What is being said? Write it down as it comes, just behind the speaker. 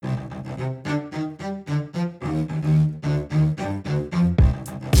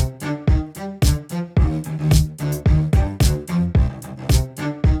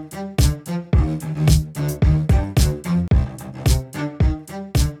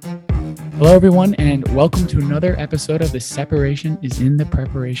Hello, everyone, and welcome to another episode of the Separation is in the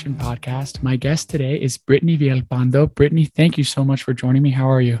Preparation podcast. My guest today is Brittany Villalpando. Brittany, thank you so much for joining me. How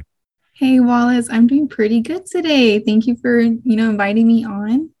are you? Hey, Wallace, I'm doing pretty good today. Thank you for, inviting me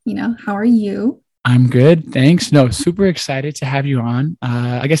on. How are you? I'm good. Thanks. No, super excited to have you on.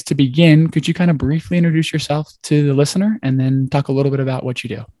 I guess to begin, could you kind of briefly introduce yourself to the listener and then talk a little bit about what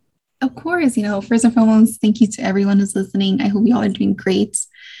you do? Of course, first and foremost, thank you to everyone who's listening. I hope you all are doing great.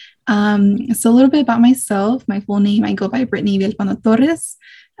 So a little bit about myself. My full name, I go by Brittany Villalpando Torres.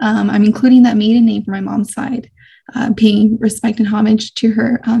 I'm including that maiden name for my mom's side, paying respect and homage to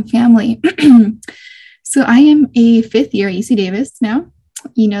her family. So I am a fifth year at UC Davis now.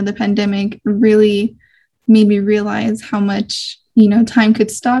 The pandemic really made me realize how much, time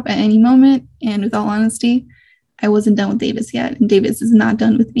could stop at any moment. And with all honesty, I wasn't done with Davis yet, and Davis is not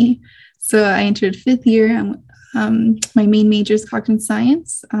done with me. So I entered fifth year. My main major is cognitive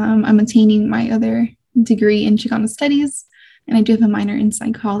science. I'm attaining my other degree in Chicano studies, and I do have a minor in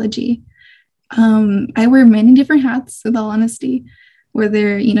psychology. I wear many different hats, with all honesty,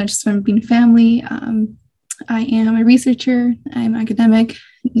 whether, just from being family. I am a researcher. I'm academic,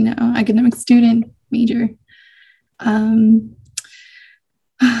 academic student, major.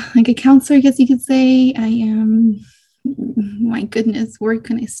 Like a counselor, I guess you could say. I am, my goodness, where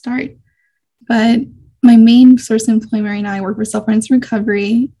can I start? But my main source of employment right now, I work for Self-Awareness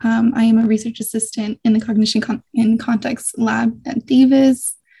Recovery. I am a research assistant in the Cognition in Context Lab at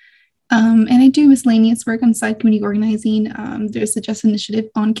Davis. And I do miscellaneous work on side community organizing. There's a Just Initiative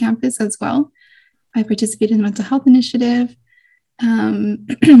on campus as well. I participated in the mental health initiative.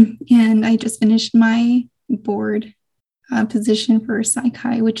 And I just finished my board position for Psych,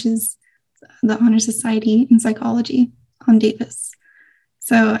 which is the Honor Society in Psychology on Davis.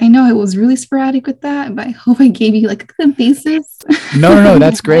 So I know I was really sporadic with that, but I hope I gave you like a good basis. No,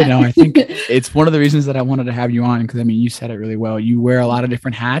 that's great. No, I think it's one of the reasons that I wanted to have you on because, you said it really well. You wear a lot of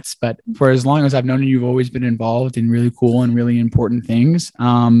different hats, but for as long as I've known you, you've always been involved in really cool and really important things.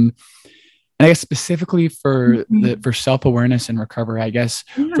 And I guess specifically for self-awareness and recovery, I guess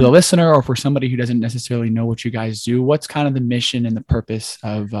for the listener or for somebody who doesn't necessarily know what you guys do, what's kind of the mission and the purpose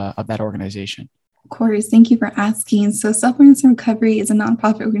of that organization? Of course. Thank you for asking. So Self-Awareness and Recovery is a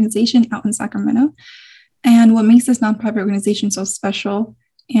nonprofit organization out in Sacramento. And what makes this nonprofit organization so special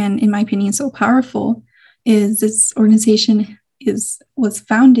and, in my opinion, so powerful is this organization was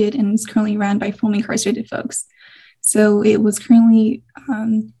founded and is currently run by formerly incarcerated folks. So it was founded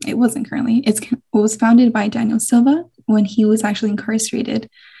by Daniel Silva when he was actually incarcerated,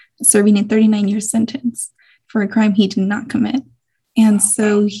 serving a 39-year sentence for a crime he did not commit. And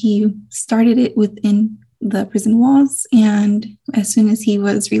so he started it within the prison walls. And as soon as he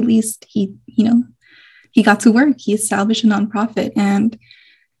was released, he got to work. He established a nonprofit and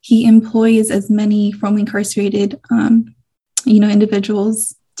he employs as many formerly incarcerated,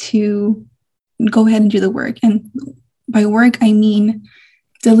 individuals to go ahead and do the work. And by work, I mean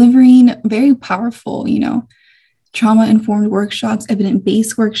delivering very powerful, trauma-informed workshops,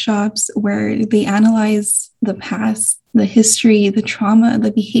 evidence-based workshops where they analyze the past, the history, the trauma,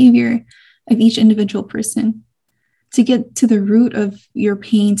 the behavior of each individual person to get to the root of your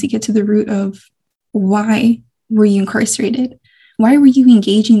pain, to get to the root of why were you incarcerated? Why were you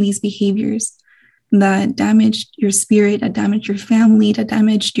engaging these behaviors that damaged your spirit, that damaged your family, that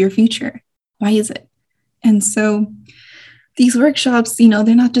damaged your future? Why is it? And so these workshops,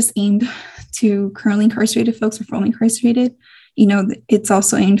 they're not just aimed to currently incarcerated folks or formerly incarcerated. It's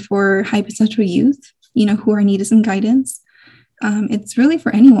also aimed for high potential youth, who are needing some guidance. It's really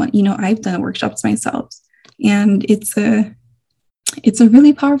for anyone. I've done workshops myself, and it's a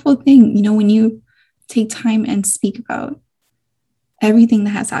really powerful thing, when you take time and speak about everything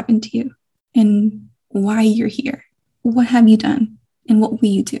that has happened to you and why you're here. What have you done and what will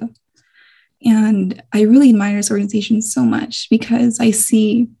you do? And I really admire this organization so much because I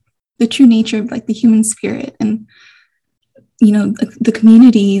see the true nature of like the human spirit and, the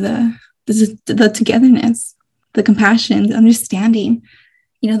community, the togetherness, the compassion, the understanding,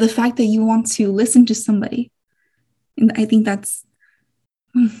 the fact that you want to listen to somebody. And I think that's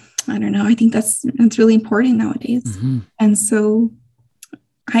really important nowadays. Mm-hmm. And so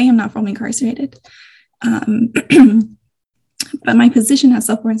I am not formerly incarcerated. But my position as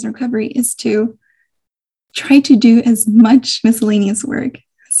self-awareness and recovery is to try to do as much miscellaneous work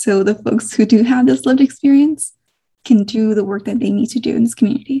so the folks who do have this lived experience can do the work that they need to do in this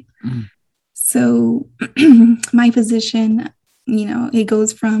community. Mm. So my position, it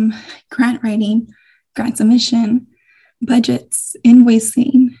goes from grant writing, grant submission, budgets,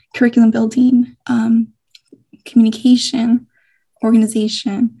 invoicing, curriculum building, communication,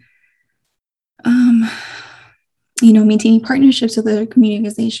 organization, um, maintaining partnerships with other community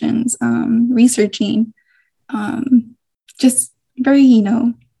organizations, researching, just very,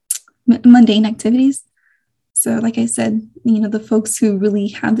 mundane activities. So like I said, the folks who really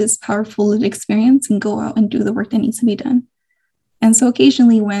have this powerful lived experience and go out and do the work that needs to be done. And so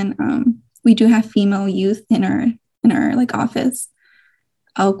occasionally when we do have female youth in our like office,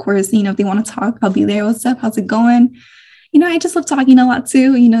 of course, if they want to talk, I'll be there. What's up? How's it going? I just love talking a lot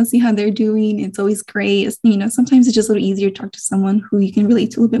too, see how they're doing. It's always great. Sometimes it's just a little easier to talk to someone who you can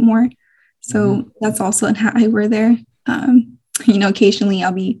relate to a little bit more. So that's also an hat I wear there. Occasionally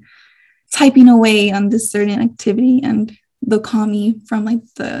I'll be typing away on this certain activity and they'll call me from like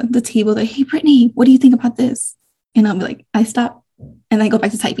the table that, hey, Brittany, what do you think about this? And I'll be like, I stop and I go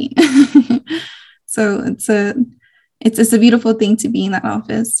back to typing. So it's a beautiful thing to be in that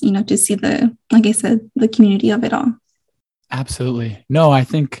office, to see like I said, the community of it all. Absolutely. No, I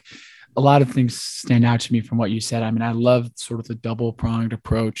think a lot of things stand out to me from what you said. I mean, I love sort of the double-pronged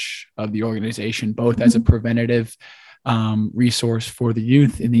approach of the organization, both as a preventative resource for the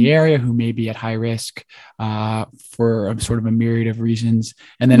youth in the area who may be at high risk for a sort of a myriad of reasons,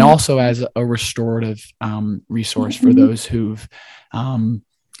 and then also as a restorative resource for those who've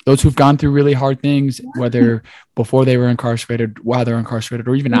gone through really hard things, whether before they were incarcerated, while they're incarcerated,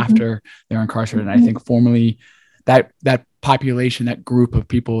 or even after they're incarcerated. And I think formerly that population, that group of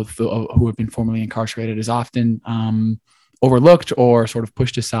people who have been formerly incarcerated is often overlooked or sort of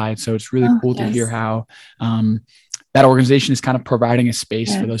pushed aside. So it's really cool to hear how that organization is kind of providing a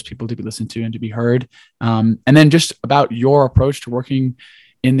space for those people to be listened to and to be heard. And then just about your approach to working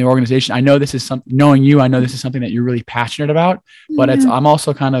in the organization. I know this is knowing you, I know this is something that you're really passionate about, but I'm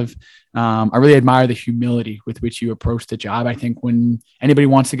also kind of, I really admire the humility with which you approach the job. I think when anybody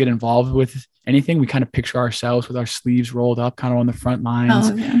wants to get involved with anything, we kind of picture ourselves with our sleeves rolled up, kind of on the front lines,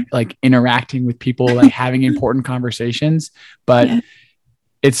 like interacting with people, like having important conversations. But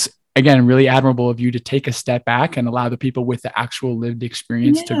it's, again, really admirable of you to take a step back and allow the people with the actual lived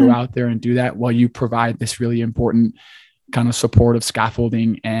experience to go out there and do that while you provide this really important kind of supportive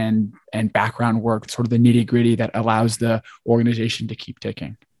scaffolding and background work, sort of the nitty gritty that allows the organization to keep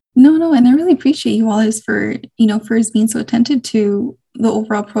ticking. No. And I really appreciate you all for being so attentive to the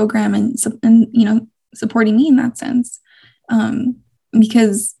overall program and supporting me in that sense.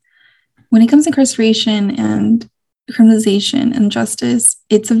 Because when it comes to incarceration and criminalization and justice,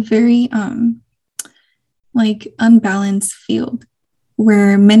 it's a very unbalanced field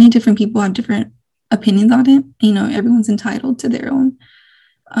where many different people have different opinions on it. Everyone's entitled to their own.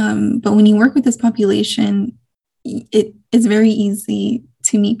 But when you work with this population, it is very easy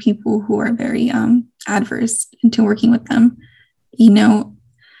to meet people who are very adverse into working with them.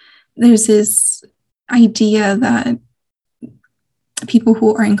 There's this idea that people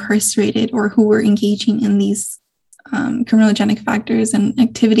who are incarcerated or who are engaging in these criminogenic factors and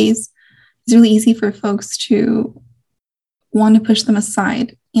activities, it's really easy for folks to want to push them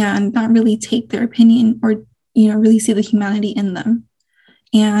aside and not really take their opinion or, really see the humanity in them.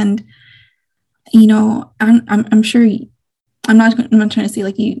 And, I'm sure I'm not trying to say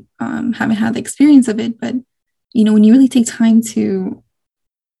like you haven't had the experience of it, but, when you really take time to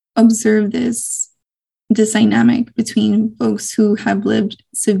observe this dynamic between folks who have lived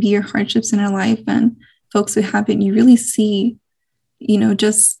severe hardships in their life and folks who haven't, you really see,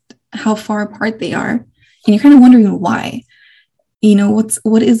 just how far apart they are. And you're kind of wondering why.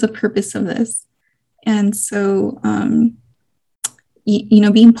 What is the purpose of this? And so,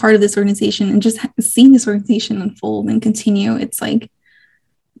 being part of this organization and just seeing this organization unfold and continue, it's like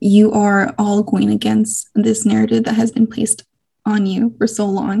you are all going against this narrative that has been placed on you for so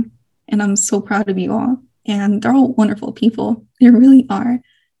long. And I'm so proud of you all. And they're all wonderful people. They really are.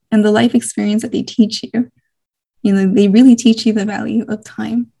 And the life experience that they teach you, they really teach you the value of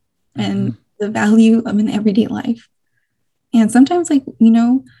time and the value of an everyday life. And sometimes, we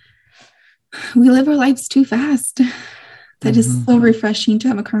live our lives too fast. That is so refreshing to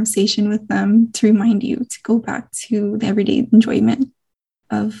have a conversation with them to remind you to go back to the everyday enjoyment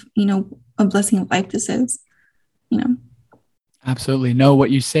of, a blessing of life this is, Absolutely. No, what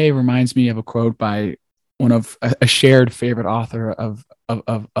you say reminds me of a quote by one of a shared favorite author of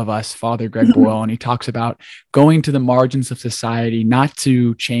us, Father Greg Boyle, and he talks about going to the margins of society, not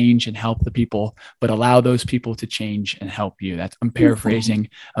to change and help the people, but allow those people to change and help you. I'm paraphrasing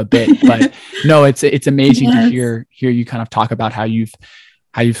a bit, but no, it's amazing to hear you kind of talk about how you've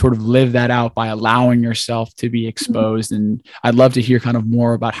sort of lived that out by allowing yourself to be exposed. And I'd love to hear kind of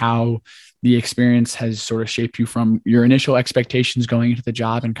more about how the experience has sort of shaped you from your initial expectations going into the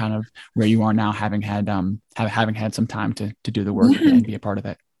job and kind of where you are now, having had some time to do the work and be a part of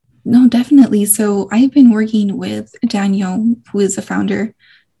it. No, definitely. So I've been working with Daniel, who is the founder,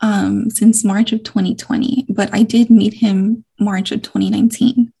 since March of 2020, but I did meet him March of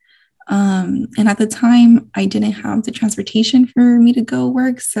 2019. And at the time, I didn't have the transportation for me to go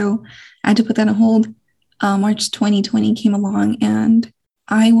work, so I had to put that on hold. March 2020 came along, and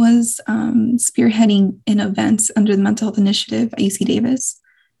I was spearheading an event under the Mental Health Initiative at UC Davis.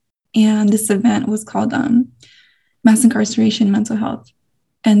 And this event was called Mass Incarceration Mental Health.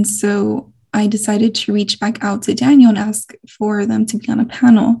 And so I decided to reach back out to Daniel and ask for them to be on a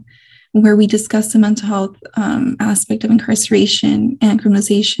panel where we discussed the mental health aspect of incarceration and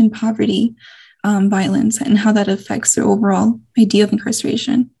criminalization, poverty, violence, and how that affects the overall idea of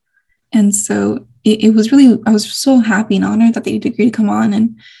incarceration. And so it was really, I was so happy and honored that they agreed to come on.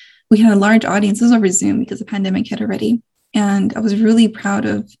 And we had a large audience. This was over Zoom because the pandemic hit already. And I was really proud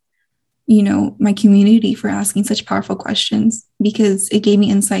of, my community for asking such powerful questions, because it gave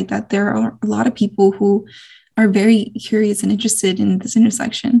me insight that there are a lot of people who are very curious and interested in this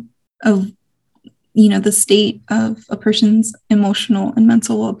intersection of, the state of a person's emotional and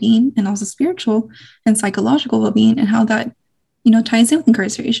mental well-being, and also spiritual and psychological well-being, and how that, ties in with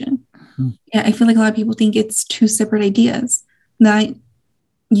incarceration. Mm-hmm. Yeah, I feel like a lot of people think it's two separate ideas, that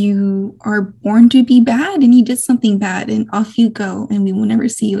you are born to be bad and you did something bad and off you go and we will never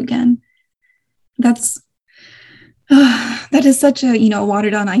see you again. That is such a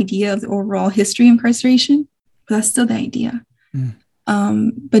watered down idea of the overall history of incarceration, but that's still the idea.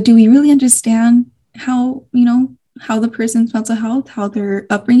 But do we really understand how the person's mental health, how their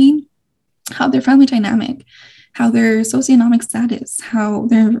upbringing, how their family dynamic, how their socioeconomic status, how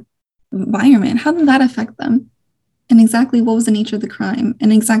their environment, how did that affect them, and exactly what was the nature of the crime,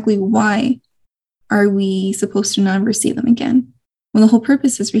 and exactly why are we supposed to never see them again when the whole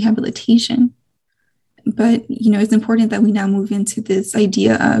purpose is rehabilitation? But, it's important that we now move into this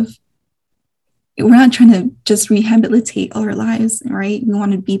idea of we're not trying to just rehabilitate all our lives, right? We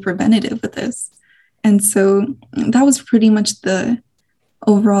want to be preventative with this. And so that was pretty much the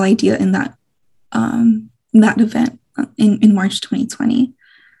overall idea in that event in March 2020.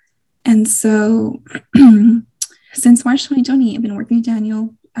 And so since March 2020, I've been working with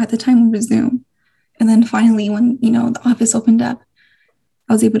Daniel at the time over Zoom. And then finally, when, the office opened up,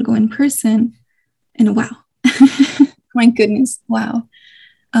 I was able to go in person. And wow, my goodness, wow.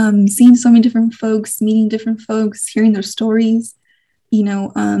 Seeing so many different folks, meeting different folks, hearing their stories. 3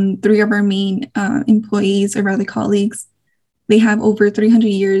 of our main employees, or rather colleagues, they have over 300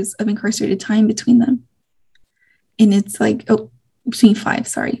 years of incarcerated time between them. And it's like, between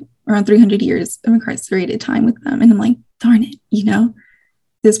 5, around 300 years of incarcerated time with them. And I'm like, darn it,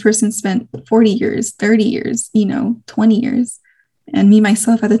 this person spent 40 years, 30 years, 20 years. And me,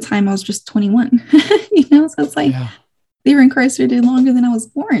 myself, at the time, I was just 21, so it's like, they were incarcerated longer than I was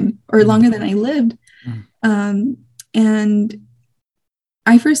born, or longer than I lived. And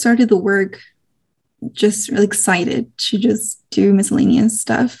I first started the work just really excited to just do miscellaneous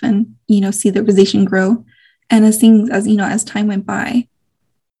stuff and, see the organization grow. And as time went by,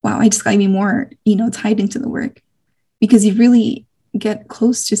 wow, I just got to be more, tied into the work, because you really get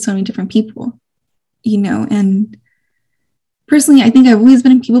close to so many different people, and personally, I think I've always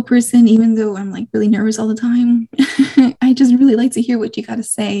been a people person, even though I'm like really nervous all the time. I just really like to hear what you got to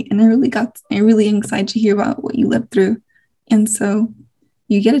say. And I really am excited to hear about what you lived through. And so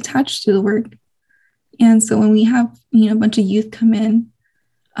you get attached to the work. And so when we have, a bunch of youth come in,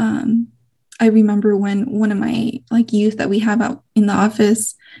 I remember when one of my youth that we have out in the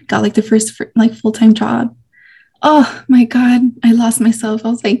office got the first full-time job. Oh my God, I lost myself. I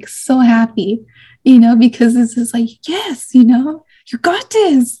was so happy. Because this is yes, you got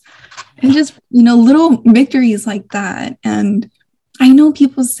this. And just, little victories like that. And I know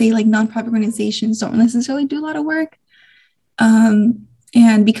people say nonprofit organizations don't necessarily do a lot of work.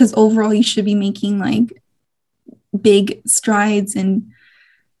 And because overall you should be making big strides in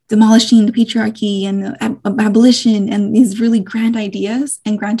demolishing the patriarchy and abolition and these really grand ideas.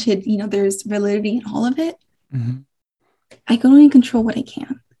 And granted, there's validity in all of it. Mm-hmm. I can only control what I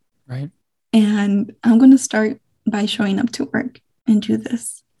can. Right. And I'm going to start by showing up to work and do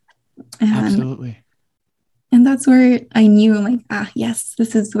this. Absolutely. And that's where I knew yes,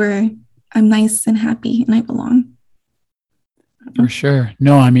 this is where I'm nice and happy and I belong. For sure.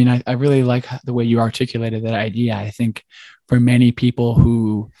 No, I mean, I really like the way you articulated that idea. I think for many people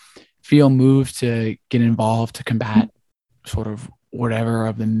who feel moved to get involved to combat sort of whatever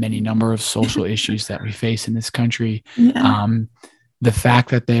of the many number of social issues that we face in this country, the fact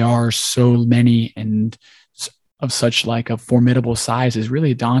that they are so many and of such like a formidable size is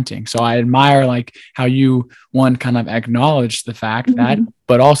really daunting. So I admire like how you one kind of acknowledge the fact that,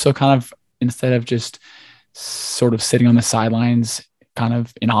 but also kind of instead of just sort of sitting on the sidelines, kind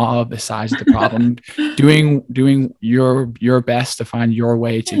of in awe of the size of the problem, doing your best to find your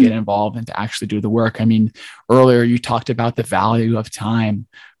way to get involved and to actually do the work. I mean, earlier you talked about the value of time,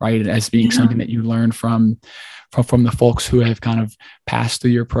 right, as being something that you learn from the folks who have kind of passed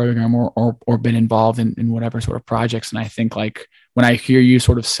through your program or been involved in whatever sort of projects. And I think like when I hear you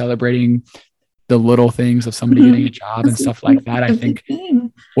sort of celebrating the little things of somebody getting a job and stuff like that, I think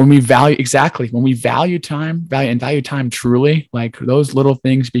when we value time truly, like those little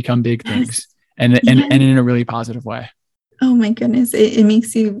things become big things and in a really positive way. Oh my goodness. It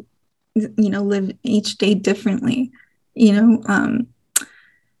makes you, live each day differently.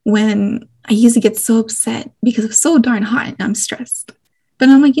 When I used to get so upset because it's so darn hot and I'm stressed, but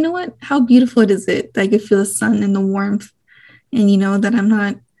I'm like, you know what, how beautiful is it that I could feel the sun and the warmth and,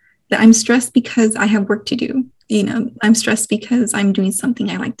 that I'm stressed because I have work to do. I'm stressed because I'm doing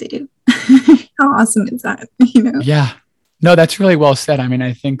something I like to do. How awesome is that? Yeah, no, that's really well said. I mean,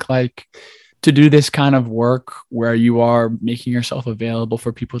 I think like to do this kind of work where you are making yourself available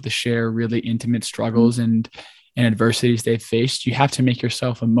for people to share really intimate struggles and adversities they've faced, you have to make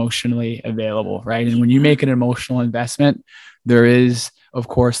yourself emotionally available, right? And when you make an emotional investment, there is, of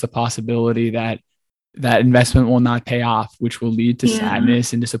course, the possibility that investment will not pay off, which will lead to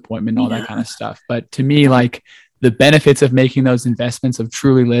sadness and disappointment, all that kind of stuff. But to me, like the benefits of making those investments, of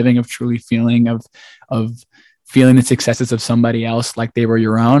truly living, of truly feeling, of feeling the successes of somebody else like they were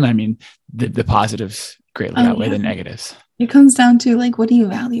your own, I mean, the positives greatly outweigh the negatives. It comes down to like, what do you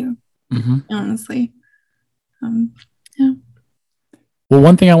value? Honestly. Well,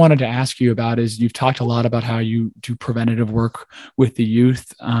 one thing I wanted to ask you about is you've talked a lot about how you do preventative work with the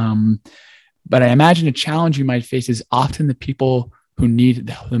youth. But I imagine a challenge you might face is often the people who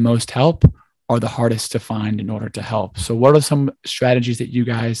need the most help are the hardest to find in order to help. So what are some strategies that you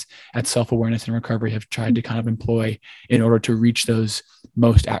guys at Self-Awareness and Recovery have tried to kind of employ in order to reach those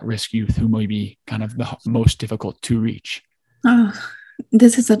most at-risk youth who may be kind of the most difficult to reach? Oh,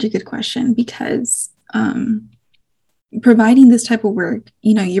 this is such a good question because providing this type of work,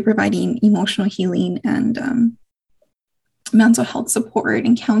 you're providing emotional healing and mental health support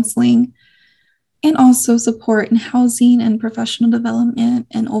and counseling, and also support in housing and professional development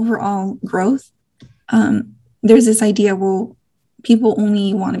and overall growth. There's this idea, well, people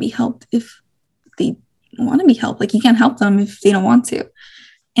only want to be helped if they want to be helped. Like you can't help them if they don't want to.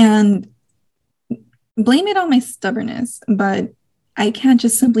 And blame it on my stubbornness, but I can't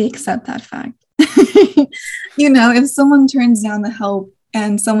just simply accept that fact. If someone turns down the help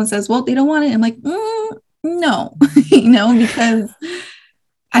and someone says, well, they don't want it, I'm like, no, because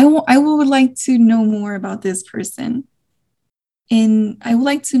I would like to know more about this person. And I would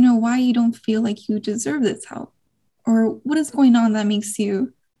like to know why you don't feel like you deserve this help, or what is going on that makes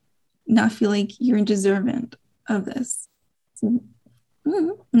you not feel like you're deserving of this.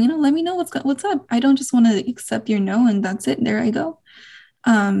 Let me know what's up. I don't just want to accept your no and that's it. There I go.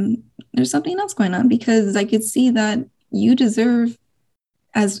 There's something else going on because I could see that you deserve,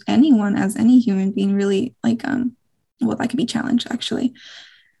 as anyone, as any human being, really like, well, that could be challenged actually.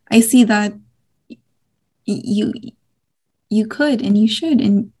 I see that you could and you should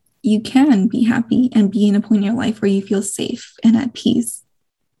and you can be happy and be in a point in your life where you feel safe and at peace.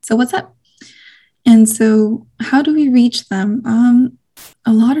 So what's up? And so how do we reach them?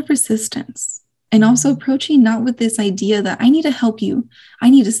 A lot of persistence, and also approaching not with this idea that I need to help you, I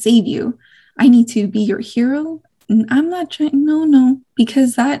need to save you, I need to be your hero. And I'm not trying, no,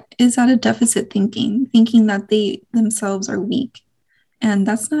 because that is out of deficit thinking that they themselves are weak. And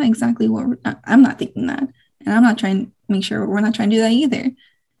that's not exactly I'm not thinking that. And I'm not trying to make sure we're not trying to do that either,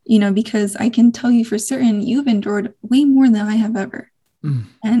 because I can tell you for certain you've endured way more than I have ever.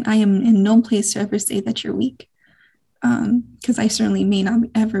 And I am in no place to ever say that you're weak, because I certainly may not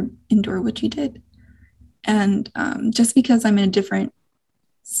ever endure what you did. And just because I'm in a different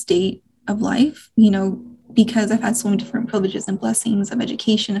state of life, because I've had so many different privileges and blessings of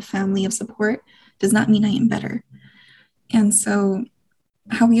education, of family, of support, does not mean I am better. And so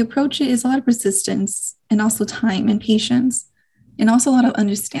how we approach it is a lot of persistence and also time and patience and also a lot of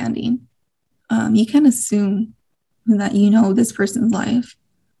understanding. You can assume that this person's life.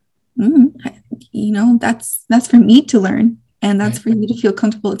 That's for me to learn, and that's for you to feel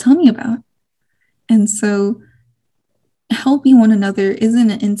comfortable to tell me about. And so helping one another isn't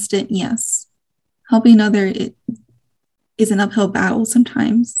an instant yes. Helping another is an uphill battle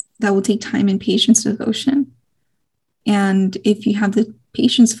sometimes that will take time and patience, devotion. And if you have the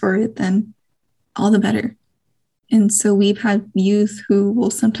patience for it, then all the better. And so we've had youth who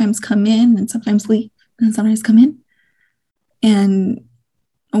will sometimes come in and sometimes leave and sometimes come in. And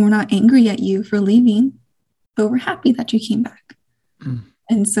we're not angry at you for leaving, but we're happy that you came back. Mm.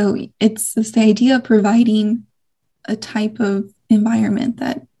 And so it's the idea of providing a type of environment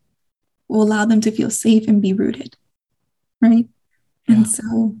that will allow them to feel safe and be rooted, right? Yeah. And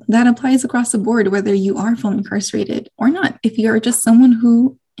so that applies across the board, whether you are fully incarcerated or not. If you're just someone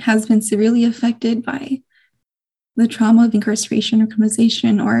who has been severely affected by the trauma of incarceration or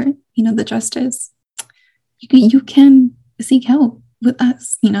criminalization or, the justice, you can seek help with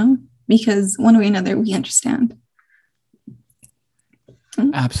us, because one way or another, we understand.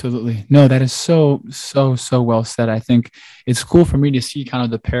 Absolutely. No, that is so well said. I think it's cool for me to see kind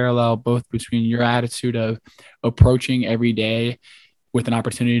of the parallel both between your attitude of approaching every day with an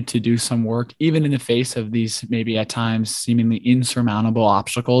opportunity to do some work, even in the face of these maybe at times seemingly insurmountable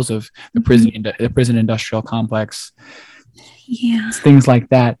obstacles of the prison industrial complex, things like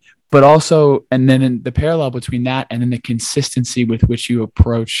that. But also, and then in the parallel between that and then the consistency with which you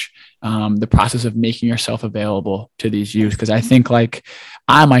approach the process of making yourself available to these youth. Because I think like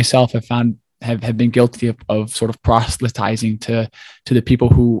I myself have been guilty of sort of proselytizing to the people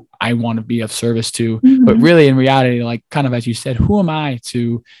who I want to be of service to. Mm-hmm. But really in reality, like kind of as you said, who am I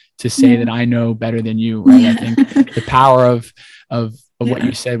to say that I know better than you, right? I think the power of what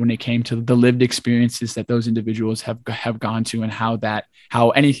you said when it came to the lived experiences that those individuals have gone to, and how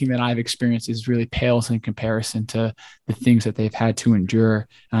anything that I've experienced is really pales in comparison to the things that they've had to endure.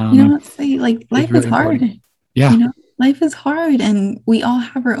 Life really is hard. Important. Yeah. Life is hard and we all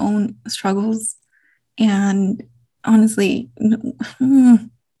have our own struggles. And honestly, no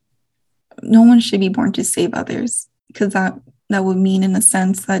one should be born to save others, because that would mean in a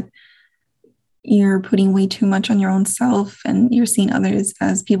sense that you're putting way too much on your own self and you're seeing others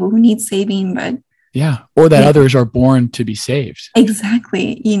as people who need saving, but or that others are born to be saved.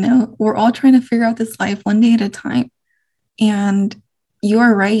 Exactly. We're all trying to figure out this life one day at a time. And you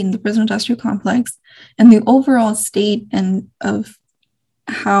are right, in the prison industrial complex and the overall state and of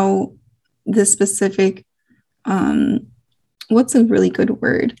how this specific, what's a really good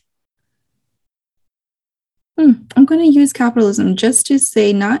word? I'm going to use capitalism just to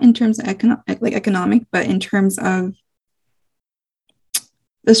say, not in terms of economic, but in terms of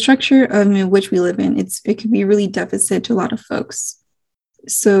the structure in which we live in. It can be really deficit to a lot of folks.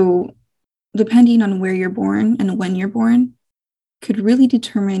 So depending on where you're born and when you're born could really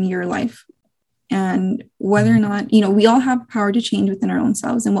determine your life and whether or not, we all have power to change within our own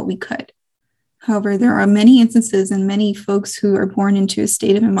selves and what we could. However, there are many instances and many folks who are born into a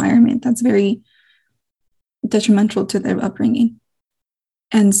state of environment that's very detrimental to their upbringing.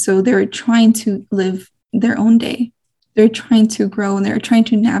 And so they're trying to live their own day. They're trying to grow and they're trying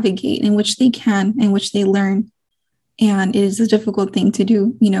to navigate in which they can, in which they learn. And it is a difficult thing to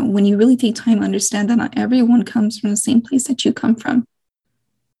do, when you really take time to understand that not everyone comes from the same place that you come from.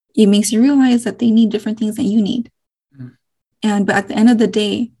 It makes you realize that they need different things than you need. Mm-hmm. But at the end of the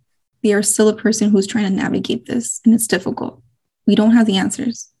day, they are still a person who's trying to navigate this, and it's difficult. We don't have the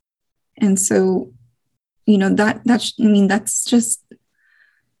answers. And so that's just,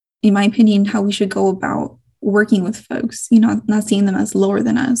 in my opinion, how we should go about working with folks, not seeing them as lower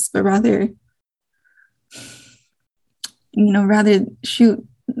than us, but rather shoot,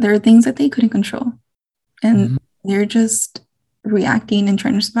 there are things that they couldn't control. And they're just reacting and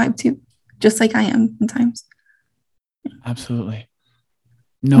trying to survive too, just like I am in times. Absolutely.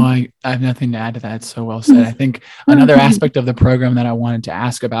 No, I have nothing to add to that. It's so well said. I think another aspect of the program that I wanted to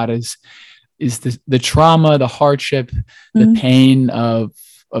ask about is the trauma, the hardship, the pain of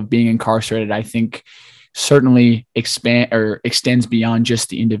being incarcerated. I think certainly extends beyond just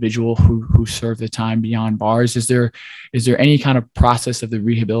the individual who served the time beyond bars. Is there any kind of process of the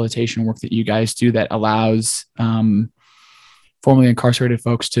rehabilitation work that you guys do that allows formerly incarcerated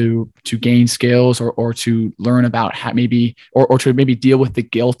folks to gain skills or to learn about how or to maybe deal with the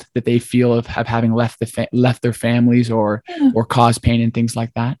guilt that they feel of having left their families or caused pain and things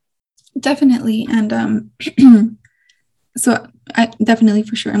like that? Definitely. And so I definitely,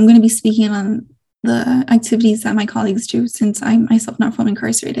 for sure, I'm going to be speaking on the activities that my colleagues do, since I'm myself not fully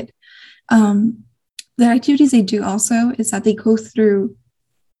incarcerated. The activities they do also is that they go through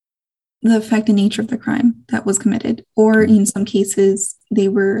the effect and nature of the crime that was committed, or in some cases they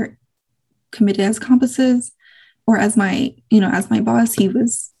were committed as accomplices, or as my boss, he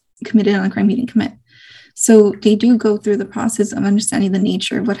was committed on a crime he didn't commit. So they do go through the process of understanding the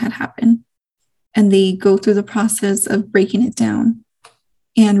nature of what had happened, and they go through the process of breaking it down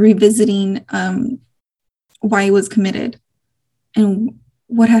and revisiting why it was committed and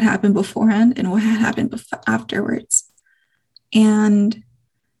what had happened beforehand and what had happened afterwards. And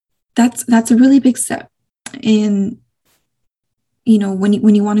that's a really big step in, when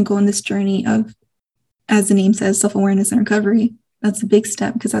you want to go on this journey of, as the name says, self-awareness and recovery. That's a big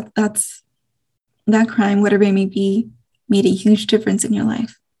step, because that crime, whatever it may be, made a huge difference in your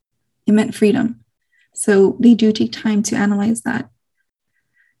life. It meant freedom. So they do take time to analyze that.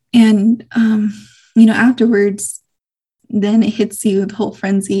 And, afterwards, then it hits you the whole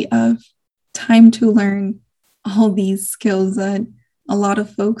frenzy of time to learn all these skills that a lot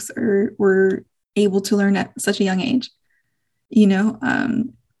of folks were able to learn at such a young age.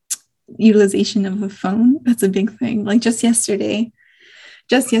 Utilization of a phone, that's a big thing. Like just yesterday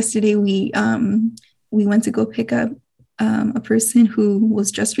we went to go pick up a person who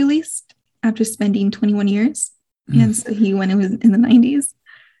was just released after spending 21 years. And so he went in the 90s.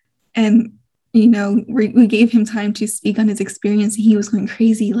 And, we gave him time to speak on his experience. He was going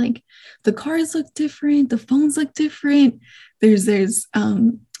crazy. Like, the cars look different. The phones look different. There's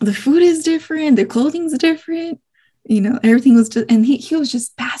the food is different. The clothing's different. Everything was just, and he was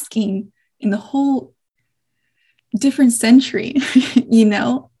just basking in the whole different century, and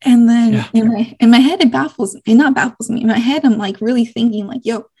then in my head, it not baffles me. In my head, I'm like really thinking like,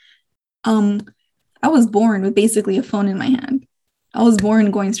 yo, I was born with basically a phone in my hand. I was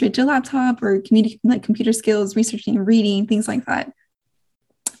born going straight to a laptop or computer skills, researching, reading, things like that.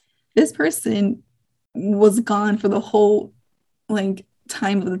 This person was gone for the whole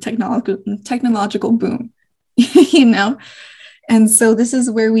time of the technological boom, And so this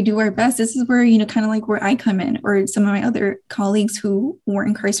is where we do our best. This is where, kind of like where I come in, or some of my other colleagues who weren't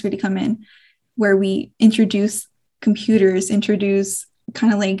incarcerated come in, where we introduce computers, introduce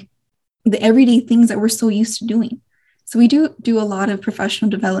kind of like the everyday things that we're so used to doing. So we do a lot of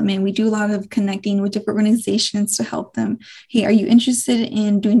professional development. We do a lot of connecting with different organizations to help them. Hey, are you interested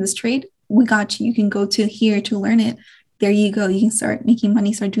in doing this trade? We got you. You can go to here to learn it. There you go. You can start making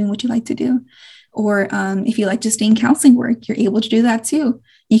money, start doing what you like to do. Or if you like to stay in counseling work, you're able to do that too.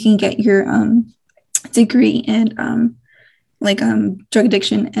 You can get your degree in drug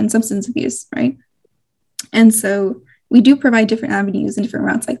addiction and substance abuse, right? And so we do provide different avenues and different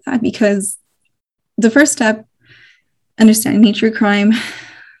routes like that, because the first step, understanding nature of crime,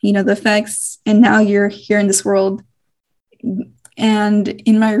 the effects, and now you're here in this world. And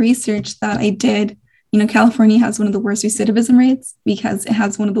in my research that I did, California has one of the worst recidivism rates, because it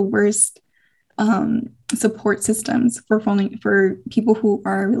has one of the worst support systems for people who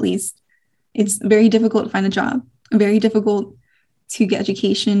are released. It's very difficult to find a job, very difficult to get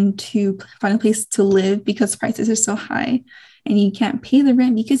education, to find a place to live, because prices are so high, and you can't pay the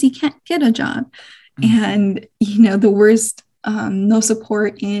rent because you can't get a job. And the worst, no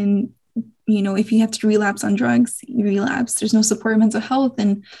support in, if you have to relapse on drugs, you relapse. There's no support in mental health,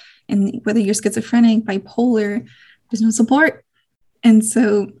 and whether you're schizophrenic, bipolar, there's no support. And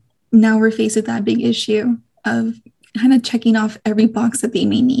so now we're faced with that big issue of kind of checking off every box that they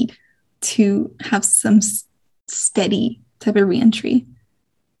may need to have some steady type of reentry,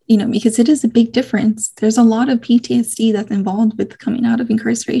 because it is a big difference. There's a lot of PTSD that's involved with coming out of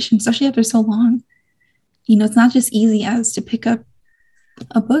incarceration, especially after so long. It's not just easy as to pick up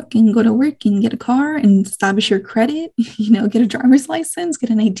a book and go to work and get a car and establish your credit, get a driver's license, get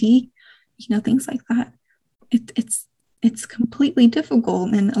an ID, things like that. It's completely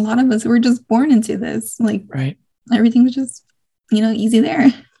difficult. And a lot of us were just born into this. Right. Everything was just, easy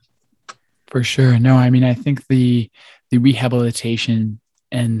there. For sure. No, I mean, I think the rehabilitation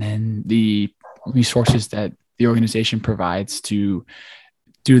and then the resources that the organization provides to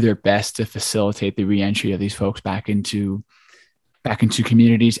do their best to facilitate the reentry of these folks back into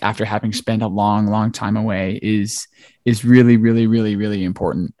communities after having spent a long time away is really, really, really, really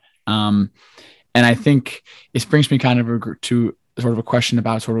important. And I think this brings me kind of to sort of a question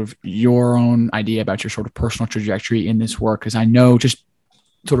about sort of your own idea about your sort of personal trajectory in this work. Because I know, just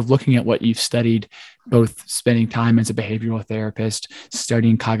sort of looking at what you've studied, both spending time as a behavioral therapist,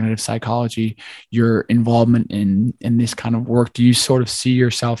 studying cognitive psychology, your involvement in this kind of work, do you sort of see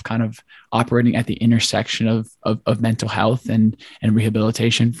yourself kind of operating at the intersection of mental health and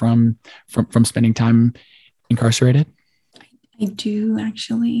rehabilitation from spending time incarcerated? I do,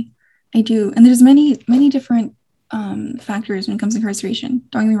 actually. I do. And there's many different factors when it comes to incarceration.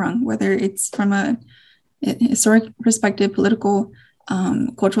 Don't get me wrong, whether it's from a historic perspective, political,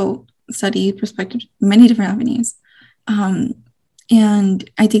 cultural study perspective, many different avenues. And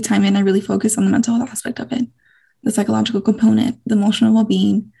I take time and I really focus on the mental health aspect of it, the psychological component, the emotional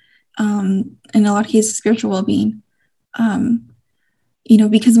well-being, in a lot of cases, spiritual well-being.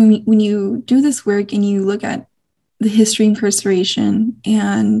 Because when you do this work and you look at the history of incarceration.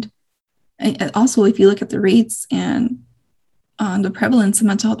 And also, if you look at the rates and the prevalence of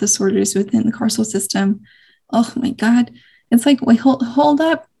mental health disorders within the carceral system, oh my God, it's like, wait, hold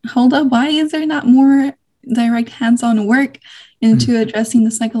up. Why is there not more direct hands-on work into addressing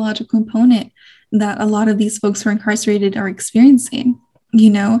the psychological component that a lot of these folks who are incarcerated are experiencing?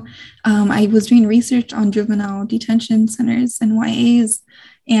 I was doing research on juvenile detention centers and YAs,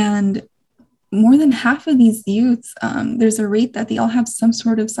 and more than half of these youths, there's a rate that they all have some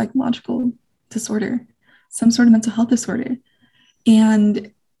sort of psychological disorder, some sort of mental health disorder.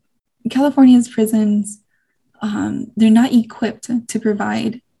 And California's prisons, they're not equipped to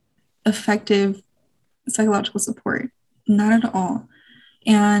provide effective psychological support, not at all.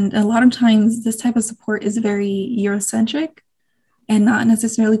 And a lot of times this type of support is very Eurocentric and not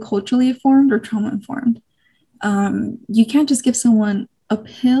necessarily culturally informed or trauma informed. You can't just give someone a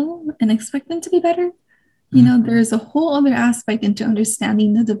pill and expect them to be better. There's a whole other aspect into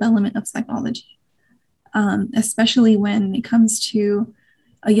understanding the development of psychology, especially when it comes to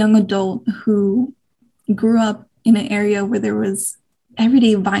a young adult who grew up in an area where there was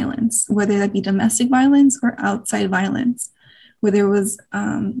everyday violence, whether that be domestic violence or outside violence, where there was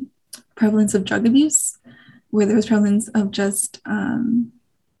prevalence of drug abuse, where there was prevalence of just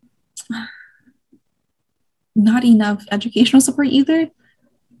not enough educational support either.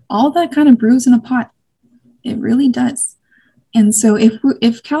 All that kind of brews in a pot. It really does. And so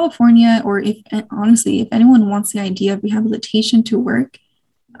if California, or if anyone wants the idea of rehabilitation to work,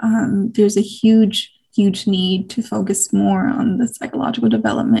 there's a huge need to focus more on the psychological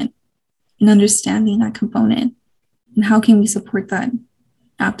development and understanding that component. And how can we support that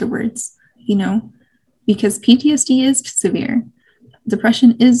afterwards, because PTSD is severe.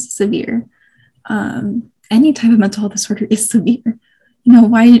 Depression is severe. Any type of mental health disorder is severe.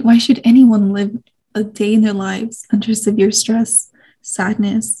 Why should anyone live a day in their lives under severe stress,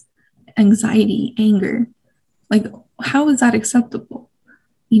 sadness, anxiety, anger? Like, how is that acceptable?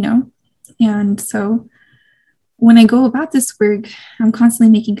 And so when I go about this work, I'm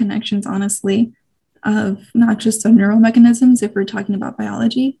constantly making connections, honestly, of not just the neural mechanisms, if we're talking about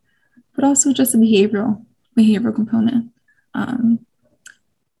biology, but also just the behavioral component.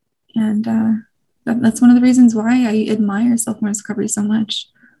 That's one of the reasons why I admire self-harm recovery so much,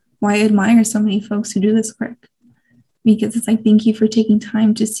 why I admire so many folks who do this work, because it's like, thank you for taking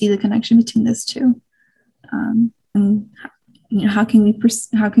time to see the connection between those two. And how can we push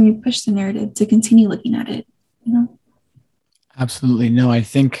the narrative to continue looking at it? Absolutely. No, I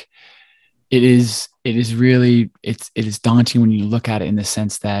think it is really, it is daunting when you look at it in the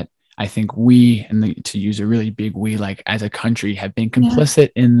sense that I think we, to use a really big we, like as a country, have been complicit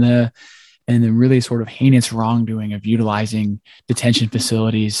in the really sort of heinous wrongdoing of utilizing detention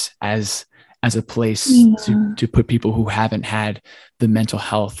facilities as a place to put people who haven't had the mental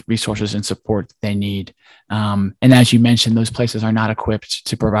health resources and support they need. And as you mentioned, those places are not equipped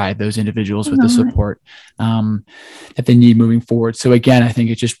to provide those individuals with the support that they need moving forward. So again, I think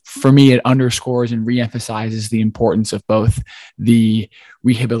it just, for me, it underscores and reemphasizes the importance of both the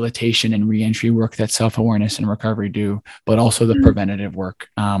rehabilitation and reentry work that self-awareness and recovery do, but also the preventative work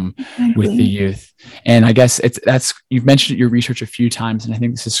with the youth. And I guess you've mentioned your research a few times, and I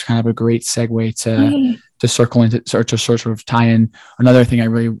think this is kind of a great segue to circle into, or to sort of tie in. Another thing I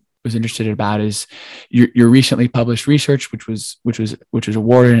really was interested about is your recently published research, which was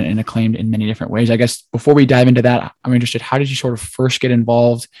awarded and acclaimed in many different ways. I guess before we dive into that, I'm interested, how did you sort of first get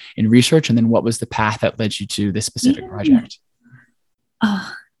involved in research, and then what was the path that led you to this specific project?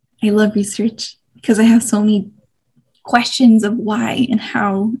 Oh, I love research because I have so many questions of why and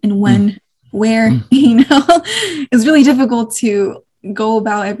how and when, where, it's really difficult to go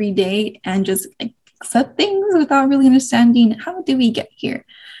about every day and just accept things without really understanding how did we get here.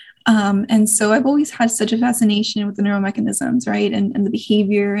 And so I've always had such a fascination with the neuromechanisms, right? And the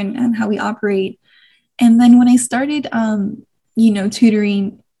behavior and how we operate. And then when I started,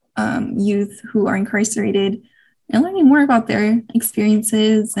 tutoring youth who are incarcerated and learning more about their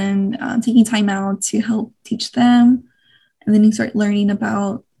experiences and taking time out to help teach them. And then you start learning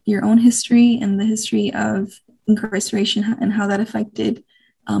about your own history and the history of incarceration and how that affected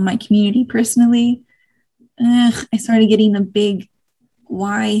my community personally. I started getting a big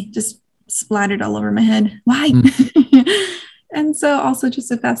why just splattered all over my head. Why? And so also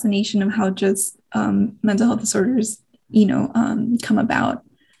just a fascination of how just mental health disorders, come about.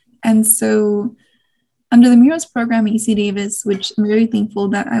 And so under the Murals program at UC Davis, which I'm very thankful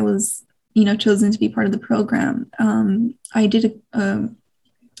that I was, chosen to be part of the program, I did a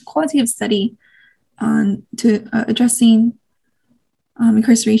qualitative study on addressing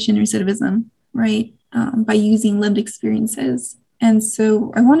incarceration and recidivism, right? by using lived experiences. And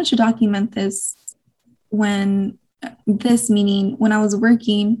so I wanted to document this meaning when I was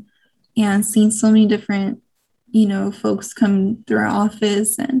working and seeing so many different, folks come through our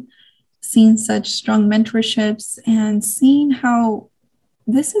office and seeing such strong mentorships and seeing how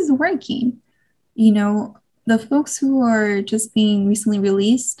this is working. The folks who are just being recently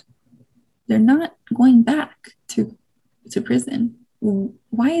released, they're not going back to prison.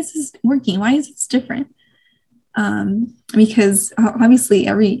 Why is this working? Why is this different? Because obviously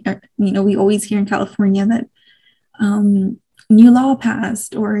we always hear in California that new law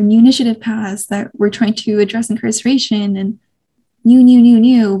passed or a new initiative passed that we're trying to address incarceration and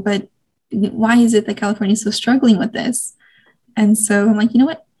new, but why is it that California is so struggling with this? And so I'm like, you know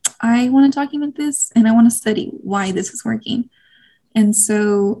what? I want to document this and I want to study why this is working. And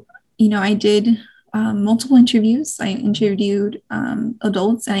so, I did multiple interviews. I interviewed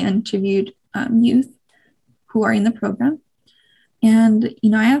adults and I interviewed youth who are in the program. And,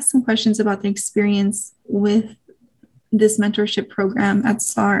 I asked some questions about their experience with this mentorship program at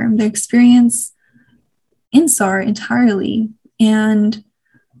SAR, their experience in SAR entirely, and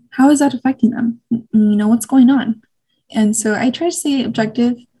how is that affecting them? What's going on? And so I try to stay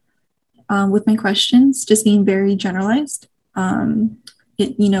objective with my questions, just being very generalized.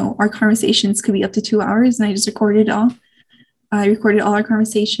 Our conversations could be up to 2 hours, and I just recorded it all. I recorded all our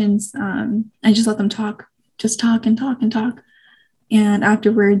conversations. I just let them talk, just talk and talk and talk. And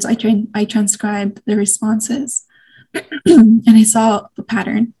afterwards, I transcribed the responses, and I saw the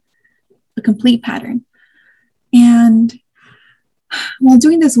pattern, the complete pattern. And while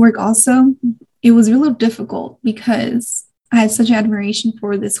doing this work also, it was really difficult because I had such admiration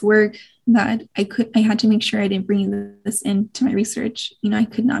for this work that I had to make sure I didn't bring this into my research. I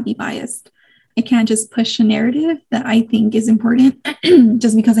could not be biased. I can't just push a narrative that I think is important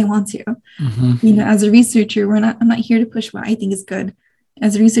just because I want to. Mm-hmm. As a researcher, I'm not here to push what I think is good.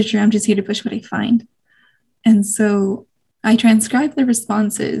 As a researcher, I'm just here to push what I find. And so I transcribed the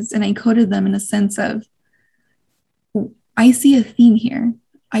responses and I coded them in a sense of, I see a theme here.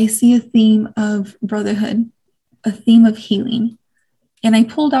 I see a theme of brotherhood, a theme of healing. And I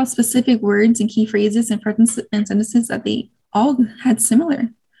pulled out specific words and key phrases and sentences that they all had similar.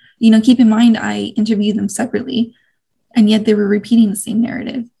 Keep in mind, I interviewed them separately, and yet they were repeating the same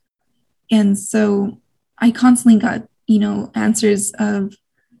narrative. And so I constantly got, answers of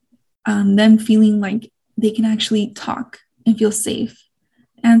them feeling like they can actually talk and feel safe.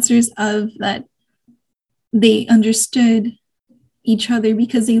 Answers of that they understood each other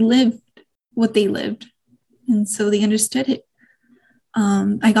because they lived what they lived. And so they understood it.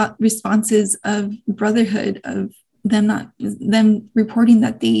 I got responses of brotherhood, of them reporting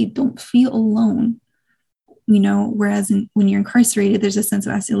that they don't feel alone, whereas when you're incarcerated, there's a sense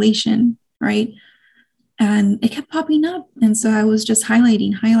of isolation, right? And it kept popping up. And so I was just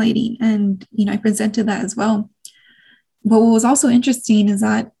highlighting, and, I presented that as well. But what was also interesting is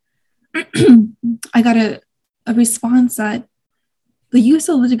that I got a response that the use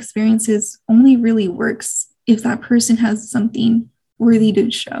of lived experiences only really works if that person has something worthy to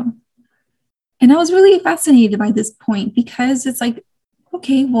show. And I was really fascinated by this point because it's like,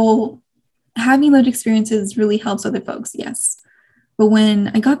 okay, well, having lived experiences really helps other folks, yes. But when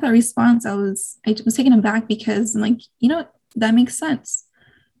I got that response, I was taken aback because I'm like, that makes sense.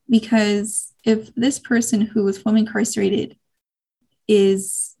 Because if this person who was fully incarcerated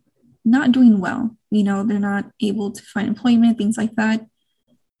is not doing well, they're not able to find employment, things like that,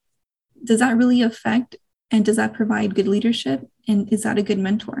 does that really affect, and does that provide good leadership? And is that a good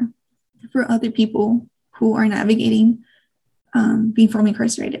mentor for other people who are navigating being formerly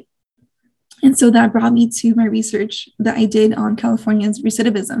incarcerated? And so that brought me to my research that I did on California's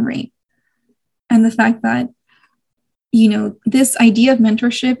recidivism rate. And the fact that, this idea of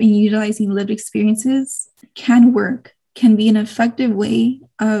mentorship and utilizing lived experiences can work, can be an effective way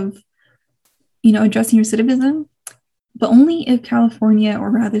of, addressing recidivism, but only if California,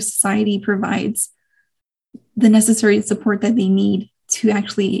 or rather society, provides the necessary support that they need to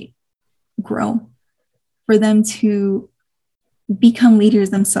actually grow, for them to become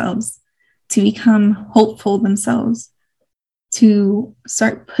leaders themselves, to become hopeful themselves, to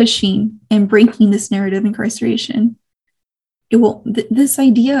start pushing and breaking this narrative of incarceration. This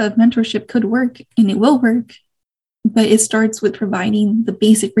idea of mentorship could work, and it will work, but it starts with providing the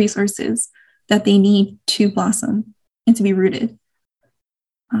basic resources that they need to blossom and to be rooted.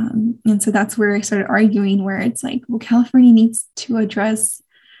 And so that's where I started arguing, where it's like, well, California needs to address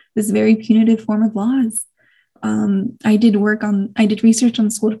this very punitive form of laws. I did research on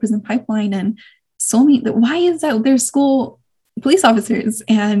the school to prison pipeline, and why is that their school police officers,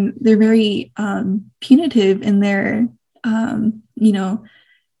 and they're very punitive in their, you know,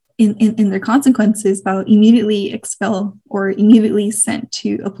 in their consequences about immediately expel or immediately sent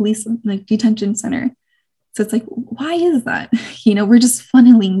to a police like detention center. So it's like, why is that? You know, we're just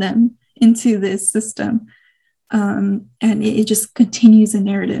funneling them into this system. And it just continues a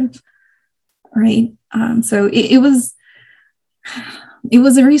narrative, right? So it was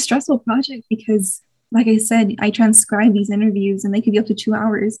a very stressful project because, like I said, I transcribe these interviews and they could be up to 2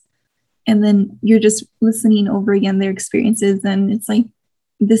 hours. And then you're just listening over again their experiences. And it's like,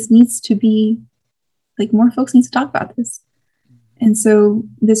 this needs to be, like, more folks need to talk about this. And so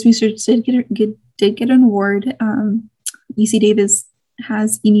this research did get an award. UC Davis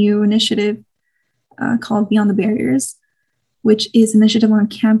has a new initiative called Beyond the Barriers, which is an initiative on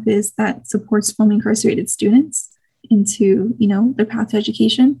campus that supports formerly incarcerated students into, you know, their path to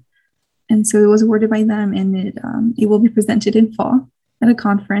education. And so it was awarded by them, and it will be presented in fall at a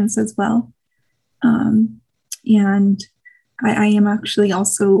conference as well. And I am actually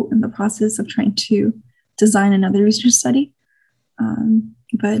also in the process of trying to design another research study,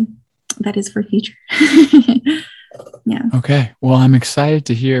 but that is for future. Yeah. Okay. Well, I'm excited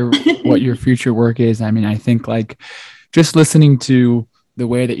to hear what your future work is. I mean, I think, like, just listening to the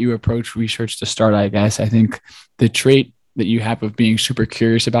way that you approach research to start, I guess, I think the trait that you have of being super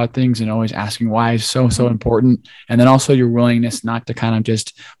curious about things and always asking why is so important. And then also your willingness not to kind of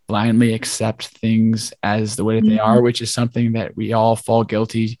just blindly accept things as the way that they are, which is something that we all fall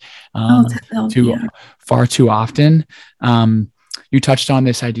guilty far too often. You touched on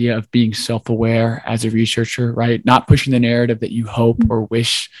this idea of being self-aware as a researcher, right? Not pushing the narrative that you hope or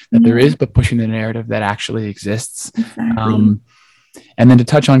wish that there is, but pushing the narrative that actually exists. Exactly. And then to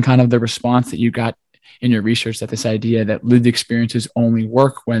touch on kind of the response that you got in your research, that this idea that lived experiences only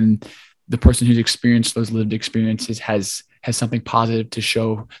work when the person who's experienced those lived experiences has something positive to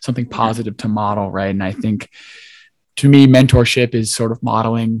show, something positive to model, right? And I think, to me, mentorship is sort of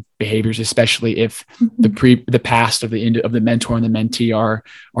modeling behaviors, especially if the past of the mentor and the mentee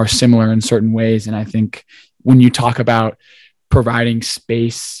are similar in certain ways. And I think when you talk about providing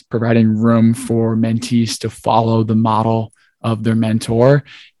space, providing room for mentees to follow the model of their mentor,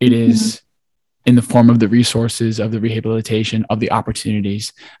 it is in the form of the resources, of the rehabilitation, of the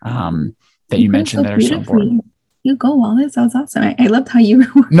opportunities that you mentioned that are so important. You go, Wallace. That was awesome. I loved how you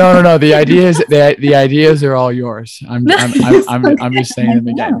were. No. The ideas are all yours. I'm just saying them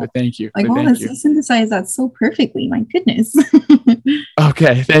again. But thank you. Like, Wallace, you synthesized that so perfectly. My goodness.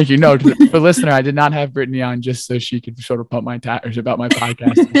 Okay, thank you. No, for listener, I did not have Brittany on just so she could sort of pump my tires about my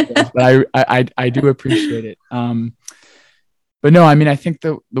podcast. But I do appreciate it. But no, I mean, I think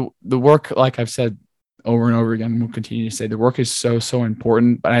the work, like I've said over and over again, we'll continue to say, the work is so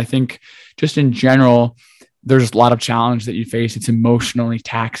important. But I think just in general, there's a lot of challenge that you face. It's emotionally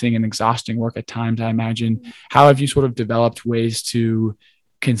taxing and exhausting work at times, I imagine. How have you sort of developed ways to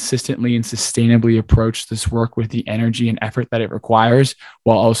consistently and sustainably approach this work with the energy and effort that it requires,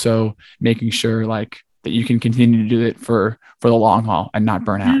 while also making sure, like, that you can continue to do it for the long haul and not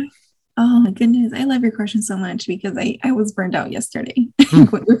burn out? Oh my goodness. I love your question so much because I was burned out yesterday.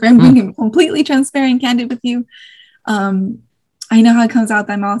 If I'm being completely transparent and candid with you, I know how it comes out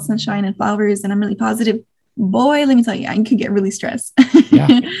that I'm all sunshine and flowers and I'm really positive. Boy, let me tell you, I could get really stressed.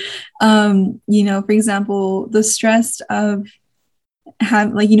 Yeah. You know, for example, the stress of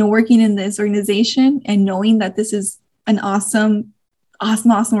working in this organization and knowing that this is an awesome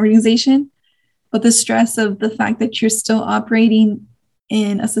organization, but the stress of the fact that you're still operating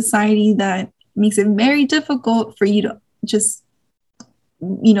in a society that makes it very difficult for you to just,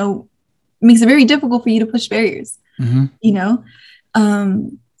 makes it very difficult for you to push barriers,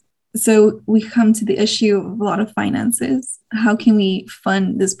 So we come to the issue of a lot of finances. How can we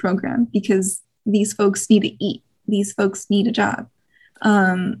fund this program? Because these folks need to eat. These folks need a job.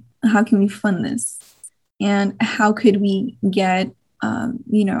 How can we fund this? And how could we get,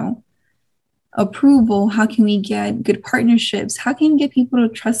 approval? How can we get good partnerships? How can we get people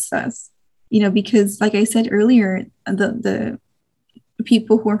to trust us? Because like I said earlier, the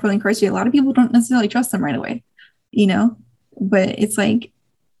people who are fully incarcerated, a lot of people don't necessarily trust them right away, but it's like,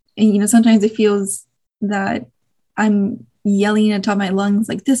 and, sometimes it feels that I'm yelling at the top of my lungs,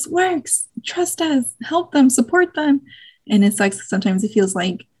 like, this works, trust us, help them, support them. And it's like, sometimes it feels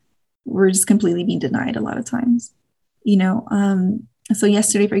like we're just completely being denied a lot of times, So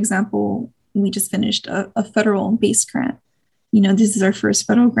yesterday, for example, we just finished a federal based grant. This is our first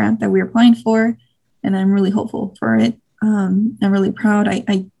federal grant that we're applying for, and I'm really hopeful for it. I'm really proud.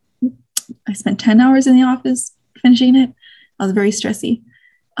 I spent 10 hours in the office finishing it. I was very stressy.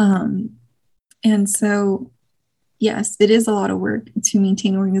 And so, yes, it is a lot of work to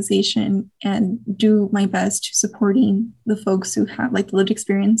maintain organization and do my best to supporting the folks who have like the lived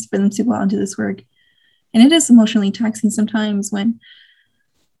experience for them to go out and do this work. And it is emotionally taxing sometimes when,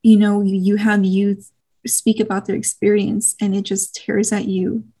 you have youth speak about their experience and it just tears at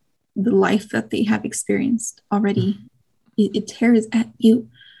you the life that they have experienced already. It tears at you.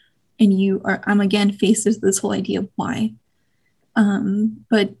 And I'm again faced with this whole idea of why.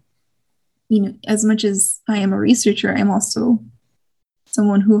 But as much as I am a researcher, I'm also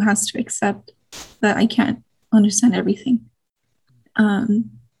someone who has to accept that I can't understand everything. I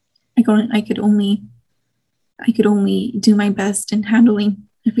could only do my best in handling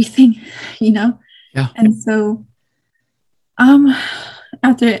everything, Yeah. And so,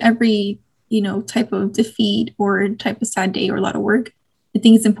 after every type of defeat or type of sad day or a lot of work, I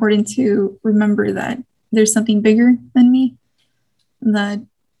think it's important to remember that there's something bigger than me. That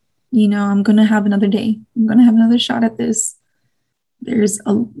I'm gonna have another day. I'm gonna have another shot at this. There's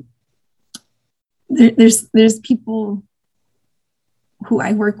people who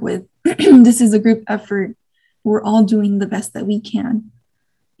I work with. This is a group effort. We're all doing the best that we can.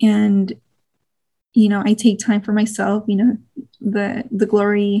 And, I take time for myself, the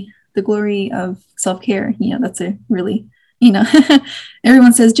glory of self-care, that's a really,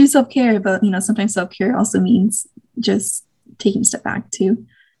 everyone says do self-care, but, sometimes self-care also means just taking a step back too.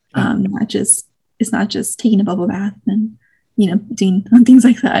 It's not just taking a bubble bath and, doing things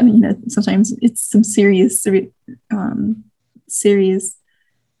like that. Sometimes it's some serious,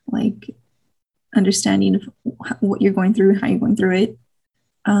 like understanding of what you're going through, how you're going through it.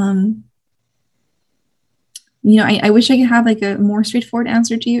 I wish I could have like a more straightforward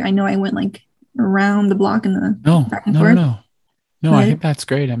answer to you. I know I went like around the block and the back and forth. No, I think that's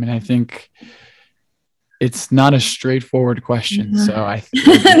great. I mean, I think it's not a straightforward question. So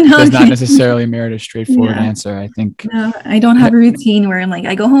it does not necessarily merit a straightforward answer. I think. No, I don't have a routine where I'm like,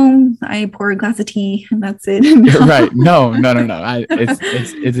 I go home, I pour a glass of tea and that's it. You're right. No.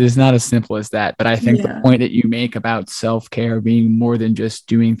 It is not as simple as that. But I think the point that you make about self-care being more than just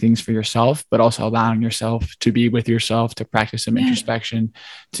doing things for yourself, but also allowing yourself to be with yourself, to practice some introspection,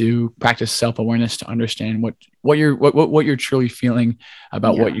 to practice self-awareness, to understand what you're truly feeling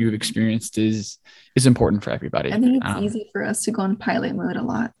about what you've experienced is important for everybody. I think it's easy for us to go in pilot mode a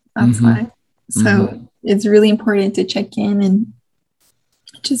lot. That's why. So it's really important to check in and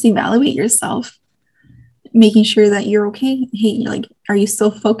just evaluate yourself, making sure that you're okay. Hey, like, are you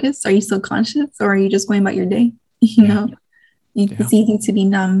still focused? Are you still conscious? Or are you just going about your day? It's easy to be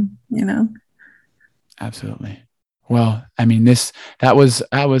numb, Absolutely. Well, I mean, that was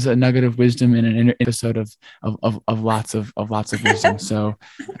a nugget of wisdom in an episode of lots of wisdom. So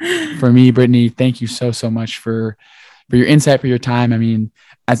for me, Brittany, thank you so much for your insight, for your time. I mean,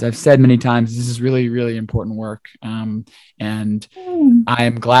 as I've said many times, this is really, really important work. And I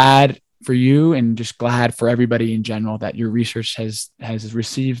am glad for you and just glad for everybody in general that your research has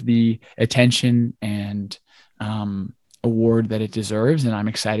received the attention and award that it deserves. And I'm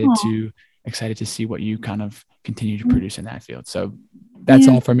excited to see what you kind of continue to produce in that field. So that's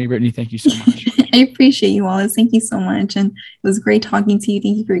all for me, Brittany. Thank you so much. I appreciate you, Wallace. Thank you so much. And it was great talking to you.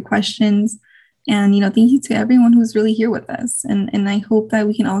 Thank you for your questions. And, thank you to everyone who's really here with us. And I hope that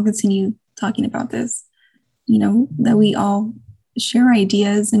we can all continue talking about this, that we all share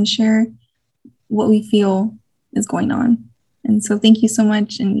ideas and share what we feel is going on. And so thank you so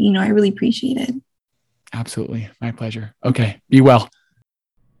much. And, I really appreciate it. Absolutely. My pleasure. Okay. Be well.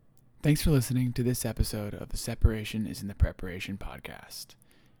 Thanks for listening to this episode of the Separation is in the Preparation podcast.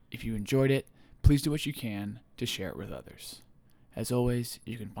 If you enjoyed it, please do what you can to share it with others. As always,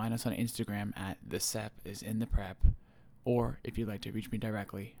 you can find us on Instagram at @thesep_is_in_the_prep, or if you'd like to reach me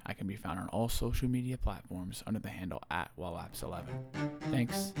directly, I can be found on all social media platforms under the handle @wallaps11.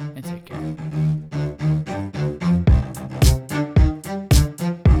 Thanks, and take care.